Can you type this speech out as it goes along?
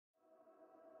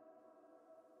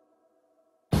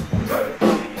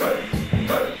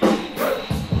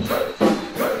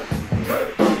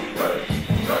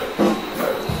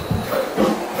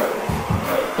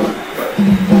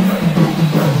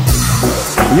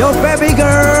Yo, baby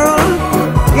girl.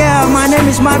 Yeah, my name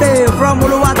is Made from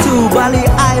Uluwatu Bali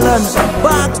Island.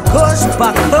 Back coast,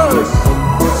 back coast.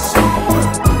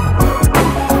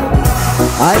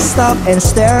 I stop and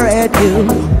stare at you,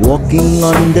 walking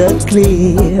on the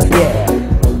cliff, yeah.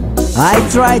 I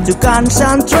try to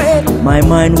concentrate, my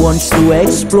mind wants to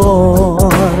explore.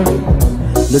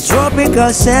 The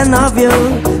tropical scent of you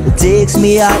takes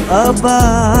me up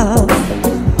above.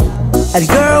 And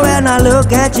girl, when I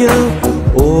look at you,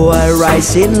 oh, I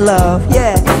rise in love,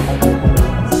 yeah.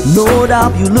 No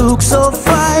doubt you look so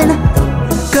fine.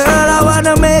 Girl, I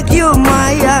wanna make you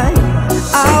mine.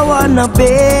 I wanna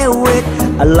be with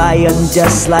a lion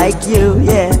just like you,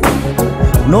 yeah.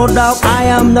 No doubt I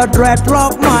am the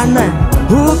dreadlock man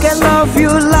who can love you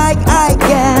like I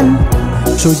can.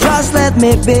 So just let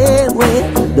me be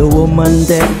with the woman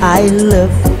that I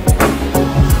love.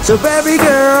 So baby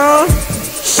girl,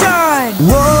 shine.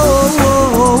 Whoa,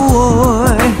 whoa,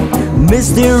 whoa.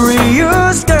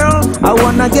 Mysterious girl, I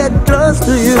wanna get close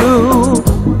to you.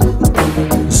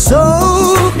 So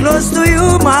close to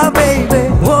you, my baby.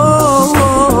 Whoa,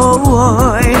 whoa,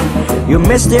 whoa. You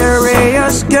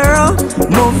mysterious girl,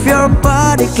 move your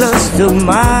body close to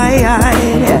my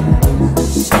eye.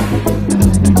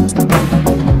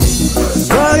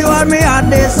 Girl, you are me a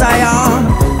desire,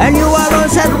 and you alone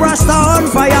set Rasta on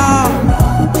fire.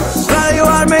 Girl, you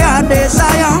are me a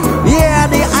desire. Yeah,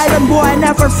 the island boy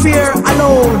never fear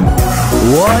alone.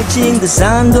 Watching the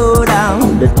sun go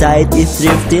down, the tide is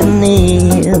drifting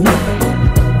in.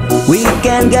 We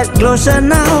can get closer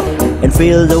now and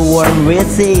feel the warmth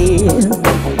within.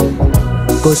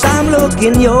 Cause I'm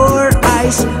looking your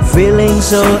eyes, feeling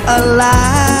so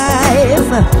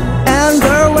alive. And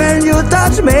girl, when you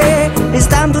touch me, it's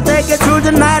time to take it through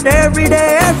the night, every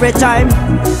day, every time.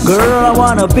 Girl, I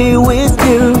wanna be with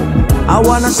you, I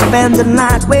wanna spend the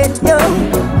night with you.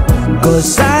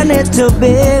 Cause I need to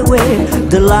be with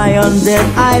the lion that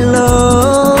I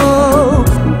love.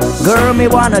 Girl, me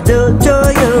wanna do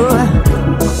to you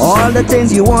all the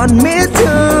things you want me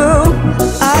to.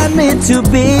 I need to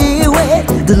be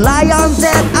with the lion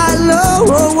that I love.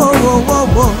 Whoa, whoa, whoa,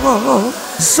 whoa, whoa.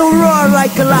 So roar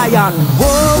like a lion.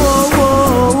 Whoa,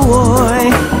 whoa,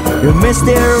 whoa. You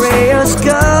mysterious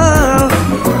girl,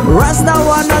 Rasta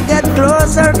wanna get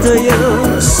closer to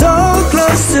you. So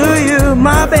close to you,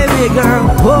 my baby girl.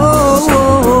 Whoa,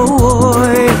 whoa, whoa.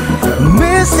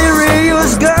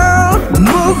 Mysterious girl,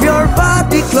 move your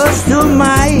body close to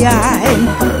my eye.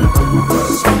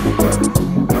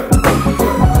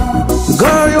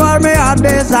 Girl, you are me a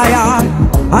desire.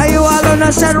 Are you alone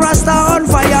and set Rasta on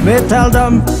fire? Me tell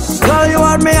them, girl, you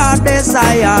are me a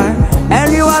desire,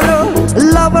 and you alone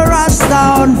love a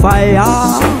Rasta on fire.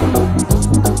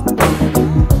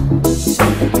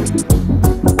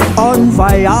 On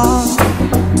fire.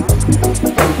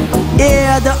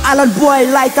 Yeah, the island boy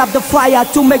light up the fire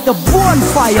to make the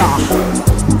bonfire.